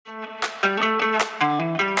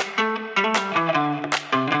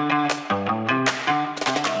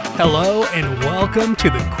Hello and welcome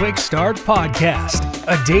to the Quick Start Podcast,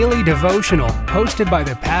 a daily devotional hosted by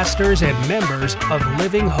the pastors and members of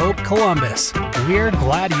Living Hope Columbus. We're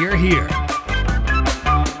glad you're here.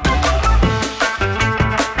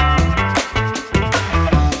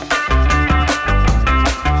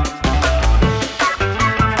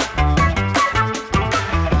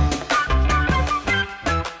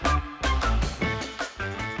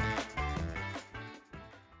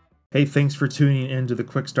 Hey, thanks for tuning into the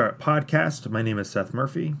Quick Start Podcast. My name is Seth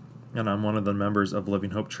Murphy, and I'm one of the members of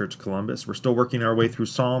Living Hope Church Columbus. We're still working our way through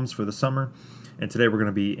Psalms for the summer, and today we're going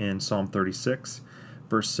to be in Psalm 36,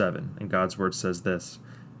 verse 7, and God's Word says this: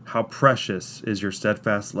 "How precious is your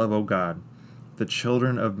steadfast love, O God! The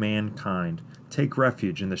children of mankind take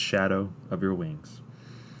refuge in the shadow of your wings."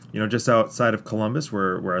 You know, just outside of Columbus,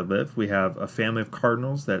 where I live, we have a family of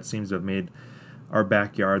cardinals that seems to have made our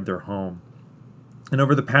backyard their home. And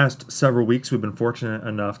over the past several weeks, we've been fortunate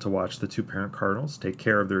enough to watch the two parent cardinals take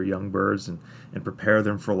care of their young birds and prepare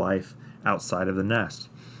them for life outside of the nest.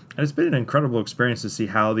 And it's been an incredible experience to see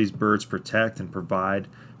how these birds protect and provide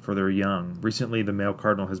for their young. Recently, the male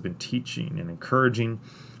cardinal has been teaching and encouraging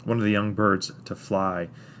one of the young birds to fly,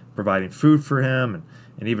 providing food for him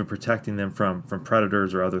and even protecting them from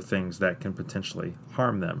predators or other things that can potentially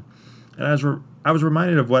harm them. And I was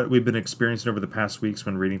reminded of what we've been experiencing over the past weeks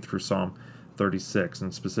when reading through Psalm 36,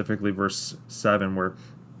 and specifically verse 7, where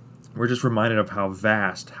we're just reminded of how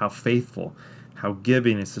vast, how faithful, how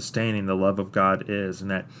giving and sustaining the love of God is,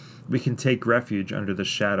 and that we can take refuge under the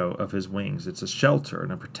shadow of His wings. It's a shelter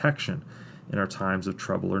and a protection in our times of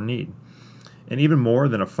trouble or need. And even more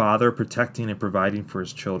than a father protecting and providing for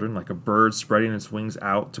his children, like a bird spreading its wings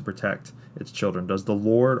out to protect its children, does the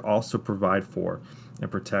Lord also provide for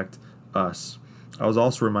and protect us. I was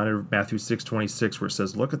also reminded of Matthew 6:26, where it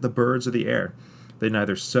says, "Look at the birds of the air. They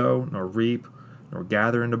neither sow nor reap nor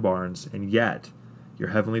gather into barns, and yet your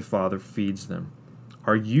heavenly Father feeds them.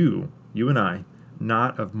 Are you and I,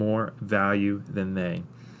 not of more value than they?"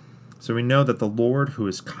 So we know that the Lord, who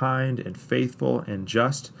is kind and faithful and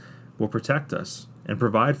just, will protect us and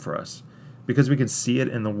provide for us, because we can see it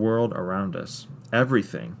in the world around us.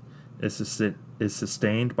 Everything is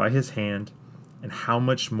sustained by His hand, and how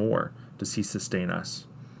much more does He sustain us?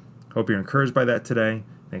 Hope you're encouraged by that today.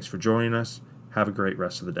 Thanks for joining us. Have a great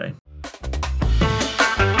rest of the day.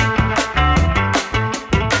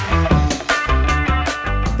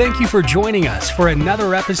 Thank you for joining us for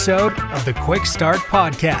another episode of the Quick Start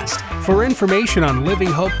Podcast. For information on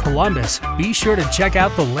Living Hope Columbus, be sure to check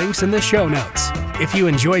out the links in the show notes. If you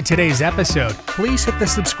enjoyed today's episode, please hit the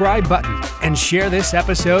subscribe button and share this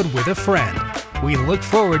episode with a friend. We look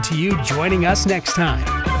forward to you joining us next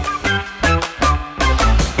time.